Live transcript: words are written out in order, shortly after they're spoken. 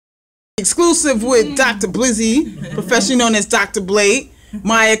Exclusive with Dr. Blizzy, professionally known as Dr. Blake.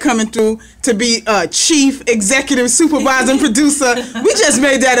 Miya coming through to be chief executive supervising producer. We just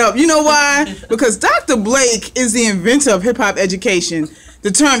made that up. You know why? Because Dr. Blake is the inventor of hip-hop education.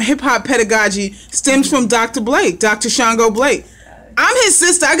 The term hip-hop pedagogy stems from Dr. Blake, Dr. Shango Blake. I'm his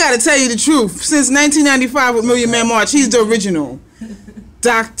sister. I got to tell you the truth. Since 1995 with Million Man March, he's the original.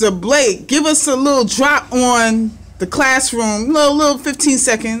 Dr. Blake, give us a little drop on the classroom, little 15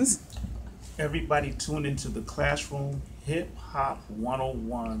 seconds. Everybody tune into the classroom Hip Hop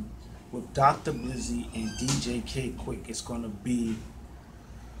 101 with Dr. Blizzy and DJ K Quick. It's going to be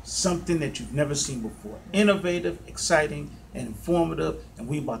something that you've never seen before. Innovative, exciting, and informative, and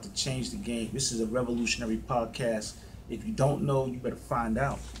we about to change the game. This is a revolutionary podcast. If you don't know, you better find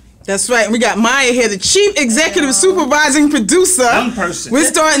out. That's right. We got Miya here, the chief executive supervising producer. Young person. We're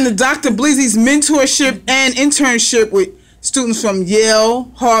starting the Dr. Blizzy's mentorship and internship with students from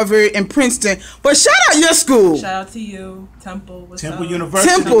Yale, Harvard, and Princeton. But shout out your school. Shout out to you, Temple. Temple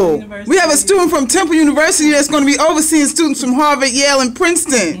University. Temple. We have a student from Temple University that's going to be overseeing students from Harvard, Yale, and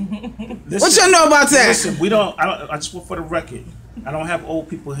Princeton. Listen, what y'all know about that? Listen, I just want for the record, I don't have old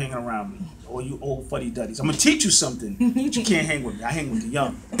people hanging around me. Or you old fuddy-duddies. I'm going to teach you something, but you can't hang with me. I hang with the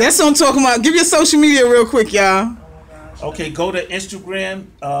young. That's what I'm talking about. Give your social media real quick, y'all. Okay, go to Instagram,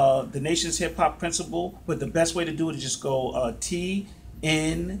 the Nation's Hip Hop Principal, but the best way to do it is just go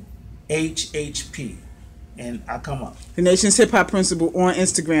TNHHP, and I come up. The Nation's Hip Hop Principal on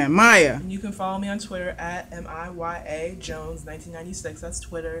Instagram. Miya. You can follow me on Twitter at MIYA Jones 1996. That's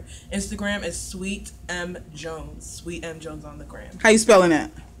Twitter. Instagram is Sweet M Jones. Sweet M Jones on the gram. How you spelling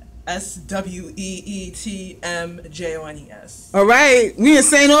that? SWEETMJONES. All right, we in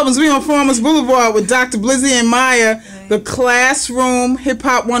St. Albans. We on Farmers Boulevard with Dr. Blizzy and Miya. The classroom Hip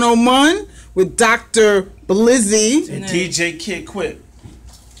Hop 101 with Dr. Blizzy and DJ Kid Quick.